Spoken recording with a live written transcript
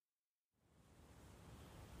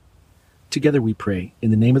Together we pray, in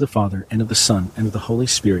the name of the Father, and of the Son, and of the Holy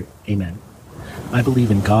Spirit. Amen. I believe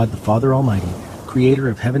in God, the Father Almighty, creator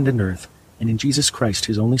of heaven and earth, and in Jesus Christ,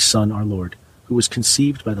 his only Son, our Lord, who was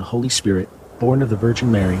conceived by the Holy Spirit, born of the Virgin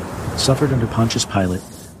Mary, suffered under Pontius Pilate,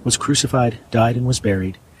 was crucified, died, and was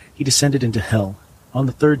buried. He descended into hell. On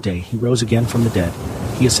the third day he rose again from the dead.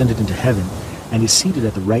 He ascended into heaven, and is seated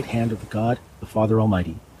at the right hand of God, the Father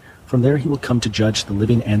Almighty. From there he will come to judge the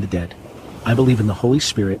living and the dead. I believe in the Holy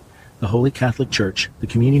Spirit, the Holy Catholic Church, the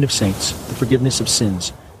communion of saints, the forgiveness of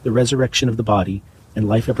sins, the resurrection of the body, and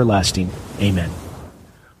life everlasting. Amen.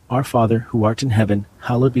 Our Father, who art in heaven,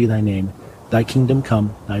 hallowed be thy name. Thy kingdom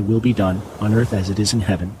come, thy will be done, on earth as it is in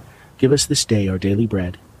heaven. Give us this day our daily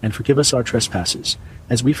bread, and forgive us our trespasses,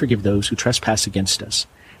 as we forgive those who trespass against us.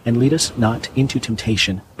 And lead us not into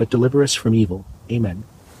temptation, but deliver us from evil. Amen.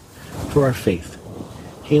 For our faith.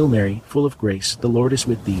 Hail Mary, full of grace, the Lord is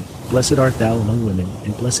with thee. Blessed art thou among women,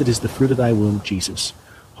 and blessed is the fruit of thy womb, Jesus.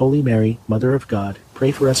 Holy Mary, Mother of God,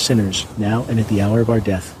 pray for us sinners, now and at the hour of our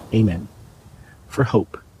death. Amen. For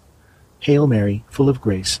hope. Hail Mary, full of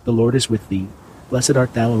grace, the Lord is with thee. Blessed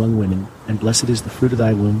art thou among women, and blessed is the fruit of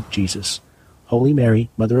thy womb, Jesus. Holy Mary,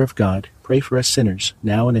 Mother of God, pray for us sinners,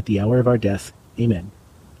 now and at the hour of our death. Amen.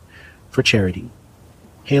 For charity.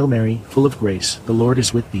 Hail Mary, full of grace, the Lord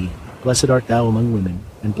is with thee. Blessed art thou among women,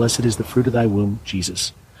 and blessed is the fruit of thy womb,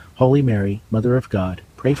 Jesus. Holy Mary, Mother of God,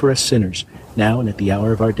 pray for us sinners, now and at the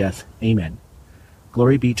hour of our death. Amen.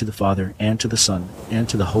 Glory be to the Father, and to the Son, and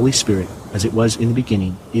to the Holy Spirit, as it was in the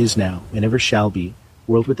beginning, is now, and ever shall be,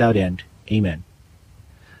 world without end. Amen.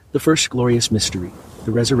 The first glorious mystery,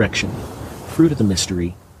 the resurrection. Fruit of the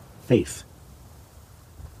mystery, faith.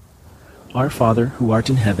 Our Father, who art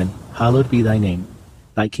in heaven, hallowed be thy name.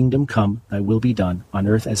 Thy kingdom come, thy will be done, on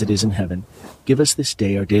earth as it is in heaven. Give us this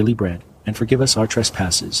day our daily bread, and forgive us our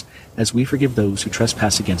trespasses, as we forgive those who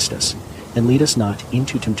trespass against us. And lead us not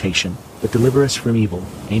into temptation, but deliver us from evil.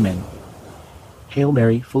 Amen. Hail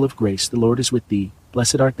Mary, full of grace, the Lord is with thee.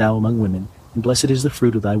 Blessed art thou among women, and blessed is the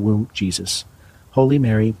fruit of thy womb, Jesus. Holy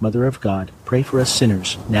Mary, Mother of God, pray for us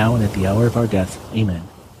sinners, now and at the hour of our death. Amen.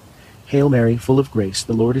 Hail Mary, full of grace,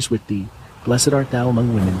 the Lord is with thee. Blessed art thou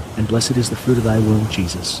among women, and blessed is the fruit of thy womb,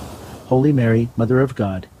 Jesus. Holy Mary, Mother of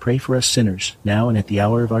God, pray for us sinners, now and at the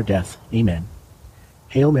hour of our death. Amen.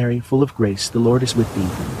 Hail Mary, full of grace, the Lord is with thee.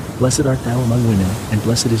 Blessed art thou among women, and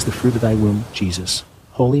blessed is the fruit of thy womb, Jesus.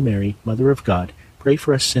 Holy Mary, Mother of God, pray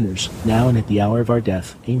for us sinners, now and at the hour of our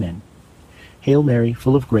death. Amen. Hail Mary,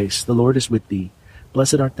 full of grace, the Lord is with thee.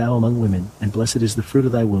 Blessed art thou among women, and blessed is the fruit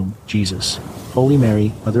of thy womb, Jesus. Holy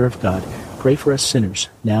Mary, Mother of God, pray for us sinners,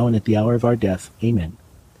 now and at the hour of our death. Amen.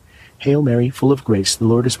 Hail Mary, full of grace, the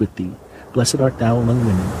Lord is with thee. Blessed art thou among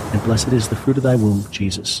women, and blessed is the fruit of thy womb,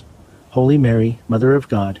 Jesus. Holy Mary, Mother of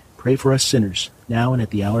God, pray for us sinners, now and at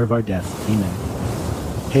the hour of our death. Amen.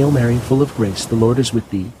 Hail Mary, full of grace, the Lord is with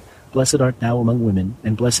thee. Blessed art thou among women,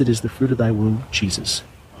 and blessed is the fruit of thy womb, Jesus.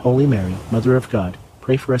 Holy Mary, Mother of God,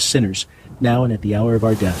 pray for us sinners, now and at the hour of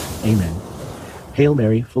our death. Amen. Hail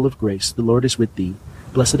Mary, full of grace, the Lord is with thee.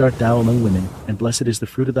 Blessed art thou among women, and blessed is the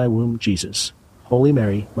fruit of thy womb, Jesus. Holy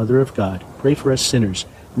Mary, Mother of God, pray for us sinners,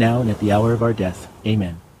 now and at the hour of our death.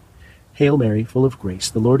 Amen. Hail Mary, full of grace,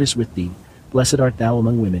 the Lord is with thee. Blessed art thou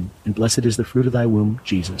among women, and blessed is the fruit of thy womb,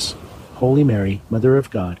 Jesus. Holy Mary, Mother of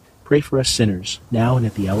God, pray for us sinners, now and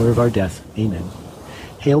at the hour of our death. Amen.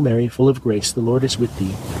 Hail Mary, full of grace, the Lord is with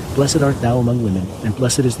thee. Blessed art thou among women, and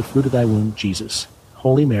blessed is the fruit of thy womb, Jesus.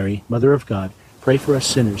 Holy Mary, Mother of God, pray for us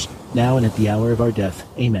sinners, now and at the hour of our death.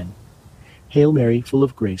 Amen. Hail Mary, full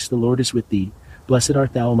of grace, the Lord is with thee. Blessed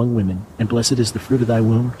art thou among women, and blessed is the fruit of thy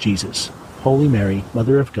womb, Jesus. Holy Mary,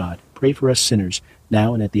 Mother of God, pray for us sinners,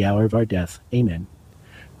 now and at the hour of our death. Amen.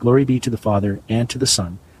 Glory be to the Father, and to the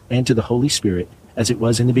Son, and to the Holy Spirit, as it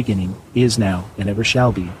was in the beginning, is now, and ever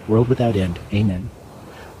shall be, world without end. Amen.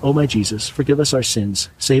 O my Jesus, forgive us our sins,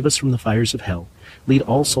 save us from the fires of hell, lead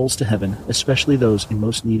all souls to heaven, especially those in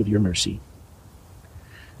most need of your mercy.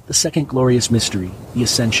 The second glorious mystery, the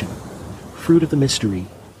Ascension. Fruit of the mystery,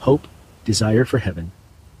 hope, desire for heaven.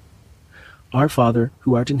 Our Father,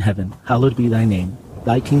 who art in heaven, hallowed be thy name.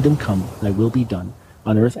 Thy kingdom come, thy will be done,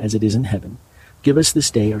 on earth as it is in heaven. Give us this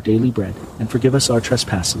day our daily bread, and forgive us our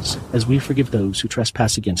trespasses, as we forgive those who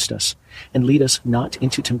trespass against us. And lead us not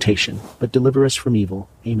into temptation, but deliver us from evil.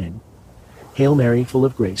 Amen. Hail Mary, full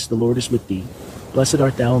of grace, the Lord is with thee. Blessed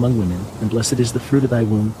art thou among women, and blessed is the fruit of thy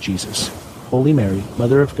womb, Jesus. Holy Mary,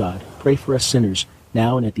 Mother of God, pray for us sinners,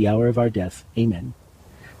 now and at the hour of our death. Amen.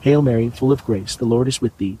 Hail Mary, full of grace, the Lord is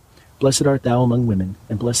with thee. Blessed art thou among women,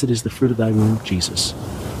 and blessed is the fruit of thy womb, Jesus.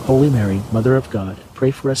 Holy Mary, Mother of God,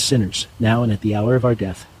 pray for us sinners, now and at the hour of our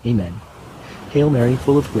death. Amen. Hail Mary,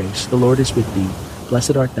 full of grace, the Lord is with thee.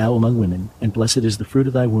 Blessed art thou among women, and blessed is the fruit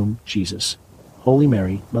of thy womb, Jesus. Holy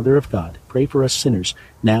Mary, Mother of God, pray for us sinners,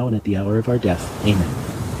 now and at the hour of our death. Amen.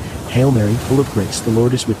 Hail Mary, full of grace, the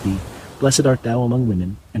Lord is with thee. Blessed art thou among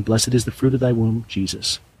women, and blessed is the fruit of thy womb,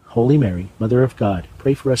 Jesus. Holy Mary, Mother of God,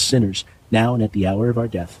 pray for us sinners, now and at the hour of our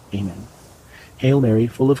death. Amen. Hail Mary,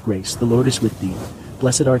 full of grace, the Lord is with thee.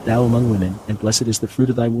 Blessed art thou among women, and blessed is the fruit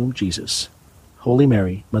of thy womb, Jesus. Holy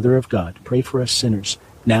Mary, Mother of God, pray for us sinners,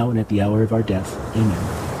 now and at the hour of our death.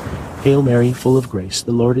 Amen. Hail Mary, full of grace,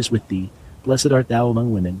 the Lord is with thee. Blessed art thou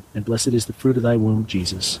among women, and blessed is the fruit of thy womb,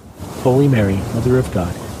 Jesus. Holy Mary, Mother of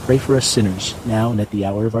God, pray for us sinners, now and at the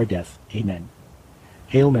hour of our death. Amen.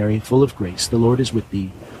 Hail Mary, full of grace, the Lord is with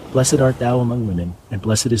thee. Blessed art thou among women, and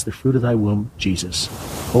blessed is the fruit of thy womb, Jesus.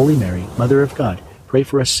 Holy Mary, Mother of God, pray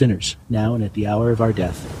for us sinners, now and at the hour of our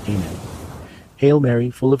death. Amen. Hail Mary,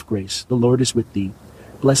 full of grace, the Lord is with thee.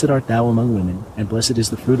 Blessed art thou among women, and blessed is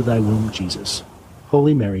the fruit of thy womb, Jesus.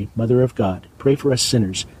 Holy Mary, Mother of God, pray for us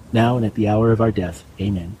sinners, now and at the hour of our death.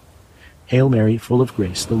 Amen. Hail Mary, full of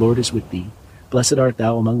grace, the Lord is with thee. Blessed art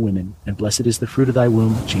thou among women, and blessed is the fruit of thy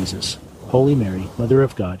womb, Jesus. Holy Mary, Mother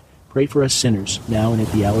of God, pray for us sinners, now and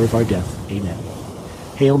at the hour of our death. Amen.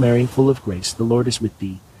 Hail Mary, full of grace, the Lord is with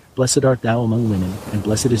thee. Blessed art thou among women, and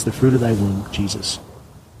blessed is the fruit of thy womb, Jesus.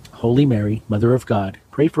 Holy Mary, Mother of God,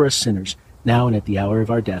 pray for us sinners, now and at the hour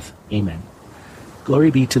of our death. Amen.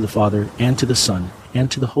 Glory be to the Father, and to the Son,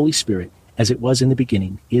 and to the Holy Spirit, as it was in the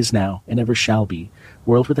beginning, is now, and ever shall be,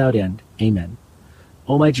 world without end. Amen.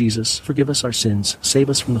 O my Jesus, forgive us our sins, save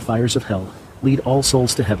us from the fires of hell, lead all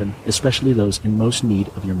souls to heaven, especially those in most need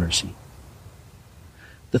of your mercy.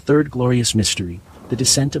 The third glorious mystery, the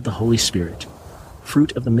descent of the Holy Spirit.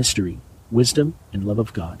 Fruit of the mystery, wisdom and love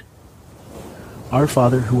of God. Our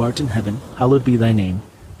Father, who art in heaven, hallowed be thy name.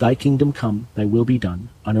 Thy kingdom come, thy will be done,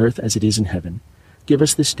 on earth as it is in heaven. Give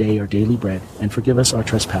us this day our daily bread, and forgive us our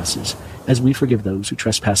trespasses, as we forgive those who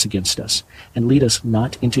trespass against us. And lead us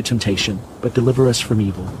not into temptation, but deliver us from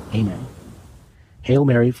evil. Amen. Hail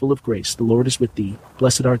Mary, full of grace, the Lord is with thee.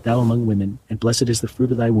 Blessed art thou among women, and blessed is the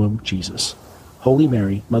fruit of thy womb, Jesus. Holy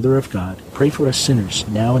Mary, Mother of God, pray for us sinners,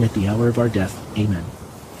 now and at the hour of our death. Amen.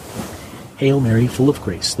 Hail Mary, full of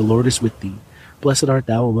grace, the Lord is with thee. Blessed art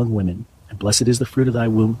thou among women, and blessed is the fruit of thy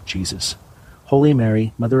womb, Jesus. Holy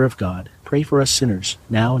Mary, Mother of God, pray for us sinners,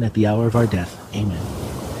 now and at the hour of our death. Amen.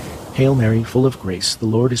 Hail Mary, full of grace, the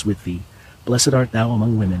Lord is with thee. Blessed art thou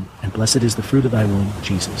among women, and blessed is the fruit of thy womb,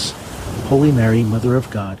 Jesus. Holy Mary, Mother of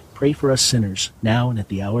God, pray for us sinners, now and at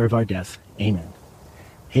the hour of our death. Amen.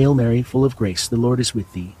 Hail Mary, full of grace, the Lord is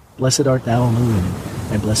with thee. Blessed art thou among women,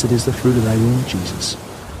 and blessed is the fruit of thy womb, Jesus.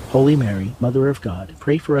 Holy Mary, Mother of God,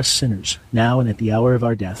 pray for us sinners, now and at the hour of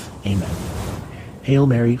our death. Amen. Hail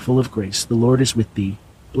Mary, full of grace, the Lord is with thee.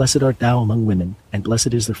 Blessed art thou among women, and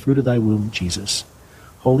blessed is the fruit of thy womb, Jesus.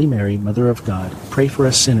 Holy Mary, Mother of God, pray for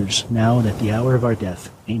us sinners, now and at the hour of our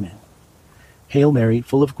death. Amen. Hail Mary,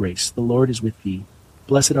 full of grace, the Lord is with thee.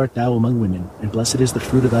 Blessed art thou among women, and blessed is the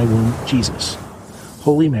fruit of thy womb, Jesus.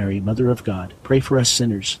 Holy Mary, Mother of God, pray for us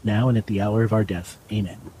sinners, now and at the hour of our death.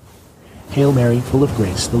 Amen. Hail Mary, full of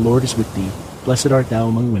grace, the Lord is with thee. Blessed art thou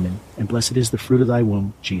among women, and blessed is the fruit of thy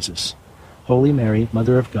womb, Jesus. Holy Mary,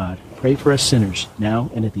 Mother of God, pray for us sinners,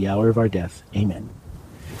 now and at the hour of our death. Amen.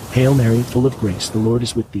 Hail Mary, full of grace, the Lord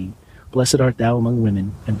is with thee. Blessed art thou among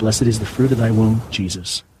women, and blessed is the fruit of thy womb,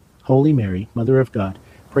 Jesus. Holy Mary, Mother of God,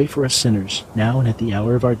 pray for us sinners, now and at the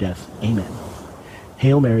hour of our death. Amen.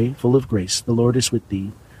 Hail Mary, full of grace, the Lord is with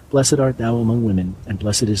thee. Blessed art thou among women, and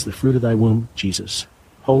blessed is the fruit of thy womb, Jesus.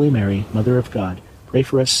 Holy Mary, Mother of God, pray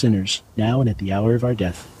for us sinners, now and at the hour of our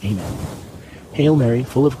death. Amen. Hail Mary,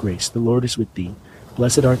 full of grace, the Lord is with thee.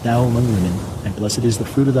 Blessed art thou among women, and blessed is the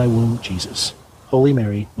fruit of thy womb, Jesus. Holy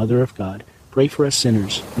Mary, Mother of God, pray for us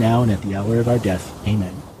sinners, now and at the hour of our death.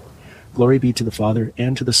 Amen. Glory be to the Father,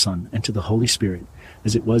 and to the Son, and to the Holy Spirit,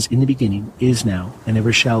 as it was in the beginning, is now, and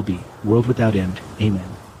ever shall be, world without end. Amen.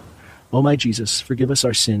 O my Jesus, forgive us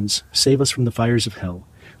our sins, save us from the fires of hell,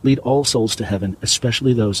 lead all souls to heaven,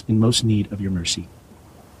 especially those in most need of your mercy.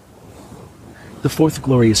 The fourth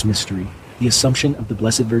glorious mystery, the Assumption of the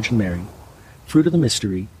Blessed Virgin Mary. Fruit of the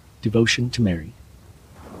mystery, devotion to Mary.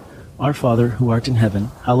 Our Father, who art in heaven,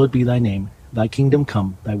 hallowed be thy name. Thy kingdom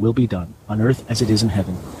come, thy will be done, on earth as it is in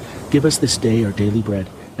heaven. Give us this day our daily bread,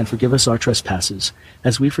 and forgive us our trespasses,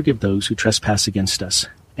 as we forgive those who trespass against us.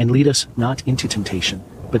 And lead us not into temptation,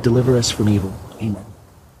 but deliver us from evil. Amen.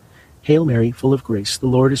 Hail Mary, full of grace, the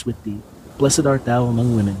Lord is with thee. Blessed art thou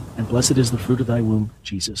among women, and blessed is the fruit of thy womb,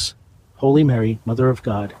 Jesus. Holy Mary, Mother of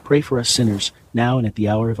God, pray for us sinners, now and at the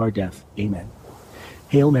hour of our death. Amen.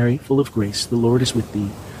 Hail Mary, full of grace, the Lord is with thee.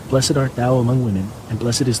 Blessed art thou among women, and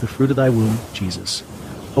blessed is the fruit of thy womb, Jesus.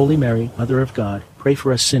 Holy Mary, Mother of God, pray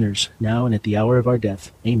for us sinners, now and at the hour of our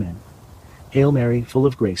death. Amen. Hail Mary, full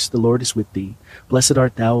of grace, the Lord is with thee. Blessed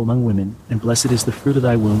art thou among women, and blessed is the fruit of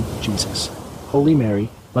thy womb, Jesus. Holy Mary,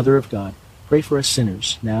 Mother of God, pray for us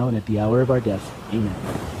sinners, now and at the hour of our death. Amen.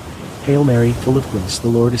 Hail Mary, full of grace, the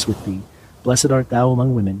Lord is with thee. Blessed art thou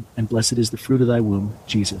among women, and blessed is the fruit of thy womb,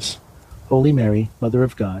 Jesus. Holy Mary, Mother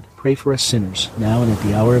of God, pray for us sinners, now and at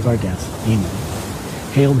the hour of our death.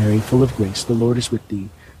 Amen. Hail Mary, full of grace, the Lord is with thee.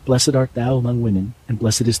 Blessed art thou among women, and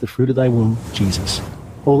blessed is the fruit of thy womb, Jesus.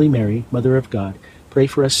 Holy Mary, Mother of God, pray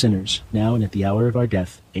for us sinners, now and at the hour of our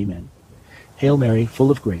death. Amen. Hail Mary, full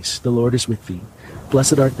of grace, the Lord is with thee.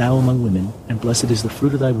 Blessed art thou among women, and blessed is the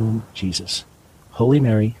fruit of thy womb, Jesus. Holy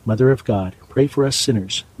Mary, Mother of God, pray for us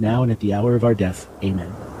sinners, now and at the hour of our death.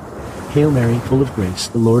 Amen. Hail Mary, full of grace,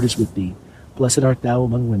 the Lord is with thee. Blessed art thou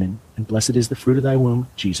among women, and blessed is the fruit of thy womb,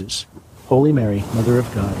 Jesus. Holy Mary, Mother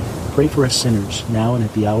of God, pray for us sinners, now and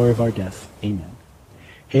at the hour of our death. Amen.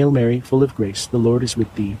 Hail Mary, full of grace, the Lord is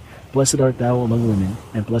with thee. Blessed art thou among women,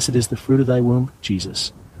 and blessed is the fruit of thy womb,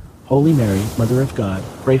 Jesus. Holy Mary, Mother of God,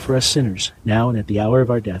 pray for us sinners, now and at the hour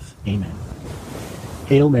of our death. Amen.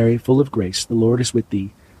 Hail Mary, full of grace, the Lord is with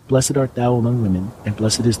thee. Blessed art thou among women, and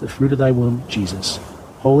blessed is the fruit of thy womb, Jesus.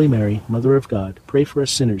 Holy Mary, Mother of God, pray for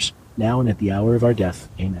us sinners, now and at the hour of our death.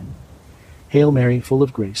 Amen. Hail Mary, full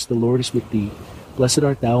of grace, the Lord is with thee. Blessed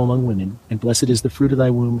art thou among women, and blessed is the fruit of thy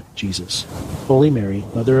womb, Jesus. Holy Mary,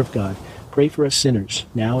 Mother of God, pray for us sinners,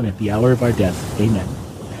 now and at the hour of our death. Amen.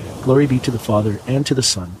 Glory be to the Father, and to the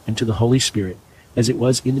Son, and to the Holy Spirit, as it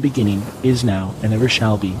was in the beginning, is now, and ever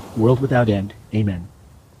shall be, world without end. Amen.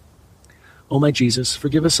 O my Jesus,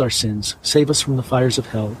 forgive us our sins, save us from the fires of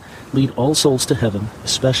hell, lead all souls to heaven,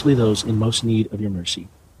 especially those in most need of your mercy.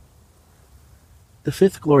 The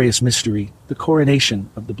fifth glorious mystery, the coronation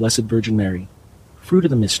of the Blessed Virgin Mary. Fruit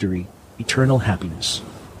of the mystery, eternal happiness.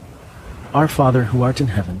 Our Father, who art in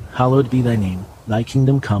heaven, hallowed be thy name. Thy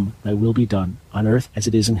kingdom come, thy will be done, on earth as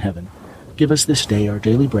it is in heaven. Give us this day our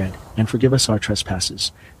daily bread, and forgive us our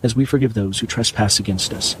trespasses, as we forgive those who trespass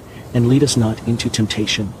against us. And lead us not into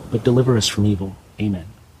temptation, but deliver us from evil. Amen.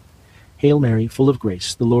 Hail Mary, full of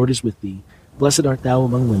grace, the Lord is with thee. Blessed art thou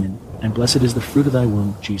among women, and blessed is the fruit of thy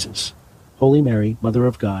womb, Jesus. Holy Mary, Mother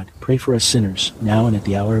of God, pray for us sinners, now and at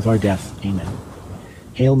the hour of our death. Amen.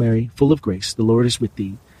 Hail Mary, full of grace, the Lord is with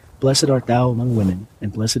thee. Blessed art thou among women,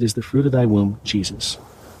 and blessed is the fruit of thy womb, Jesus.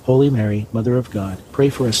 Holy Mary, Mother of God, pray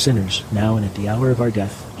for us sinners, now and at the hour of our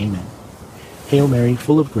death. Amen. Hail Mary,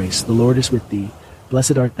 full of grace, the Lord is with thee.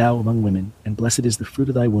 Blessed art thou among women, and blessed is the fruit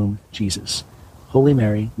of thy womb, Jesus. Holy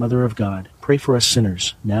Mary, Mother of God, pray for us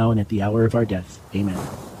sinners, now and at the hour of our death. Amen.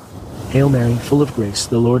 Hail Mary, full of grace,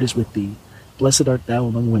 the Lord is with thee. Blessed art thou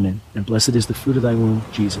among women, and blessed is the fruit of thy womb,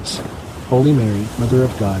 Jesus. Holy Mary, Mother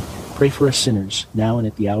of God, pray for us sinners, now and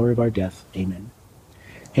at the hour of our death. Amen.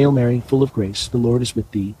 Hail Mary, full of grace, the Lord is with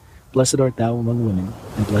thee. Blessed art thou among women,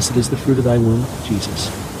 and blessed is the fruit of thy womb, Jesus.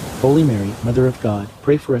 Holy Mary, Mother of God,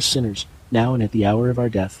 pray for us sinners, now and at the hour of our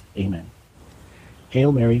death. Amen.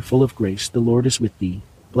 Hail Mary, full of grace, the Lord is with thee.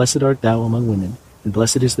 Blessed art thou among women, and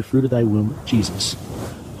blessed is the fruit of thy womb, Jesus.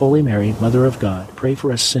 Holy Mary, Mother of God, pray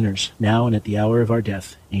for us sinners, now and at the hour of our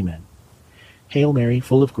death. Amen. Hail Mary,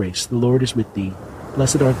 full of grace, the Lord is with thee.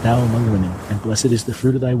 Blessed art thou among women, and blessed is the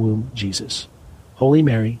fruit of thy womb, Jesus. Holy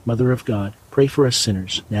Mary, Mother of God, pray for us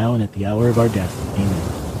sinners, now and at the hour of our death. Amen.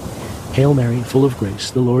 Hail Mary, full of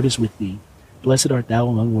grace, the Lord is with thee. Blessed art thou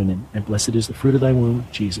among women, and blessed is the fruit of thy womb,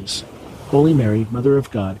 Jesus. Holy Mary, Mother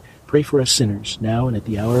of God, pray for us sinners, now and at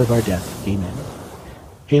the hour of our death. Amen.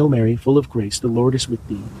 Hail Mary, full of grace, the Lord is with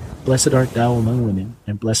thee. Blessed art thou among women,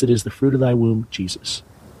 and blessed is the fruit of thy womb, Jesus.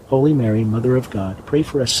 Holy Mary, Mother of God, pray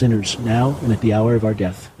for us sinners, now and at the hour of our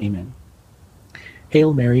death. Amen.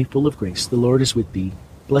 Hail Mary, full of grace, the Lord is with thee.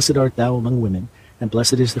 Blessed art thou among women, and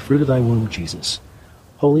blessed is the fruit of thy womb, Jesus.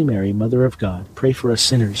 Holy Mary, Mother of God, pray for us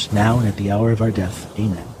sinners, now and at the hour of our death.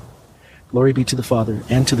 Amen. Glory be to the Father,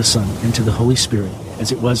 and to the Son, and to the Holy Spirit,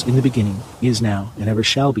 as it was in the beginning, is now, and ever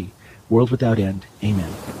shall be, world without end.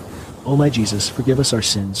 Amen. O my Jesus, forgive us our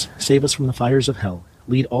sins, save us from the fires of hell,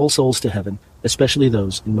 lead all souls to heaven, especially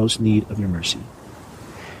those in most need of your mercy.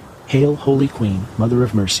 Hail, Holy Queen, Mother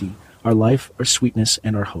of Mercy, our life, our sweetness,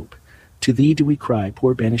 and our hope. To thee do we cry,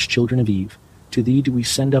 poor banished children of Eve. To thee do we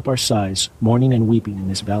send up our sighs, mourning and weeping in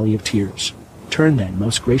this valley of tears. Turn then,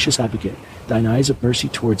 most gracious Advocate, thine eyes of mercy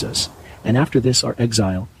towards us, and after this our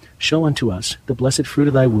exile, show unto us the blessed fruit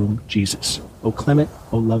of thy womb, Jesus. O clement,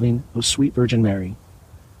 O loving, O sweet Virgin Mary,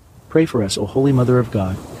 pray for us, O Holy Mother of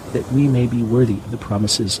God, that we may be worthy of the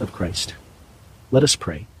promises of Christ. Let us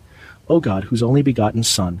pray. O God, whose only begotten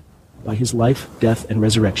Son, by his life, death, and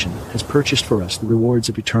resurrection, has purchased for us the rewards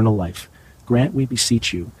of eternal life, grant, we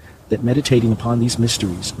beseech you, that meditating upon these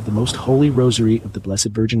mysteries of the most holy Rosary of the Blessed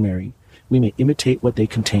Virgin Mary, we may imitate what they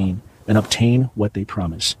contain and obtain what they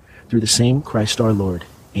promise. Through the same Christ our Lord.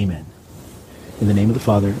 Amen. In the name of the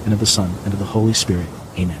Father, and of the Son, and of the Holy Spirit.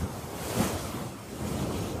 Amen.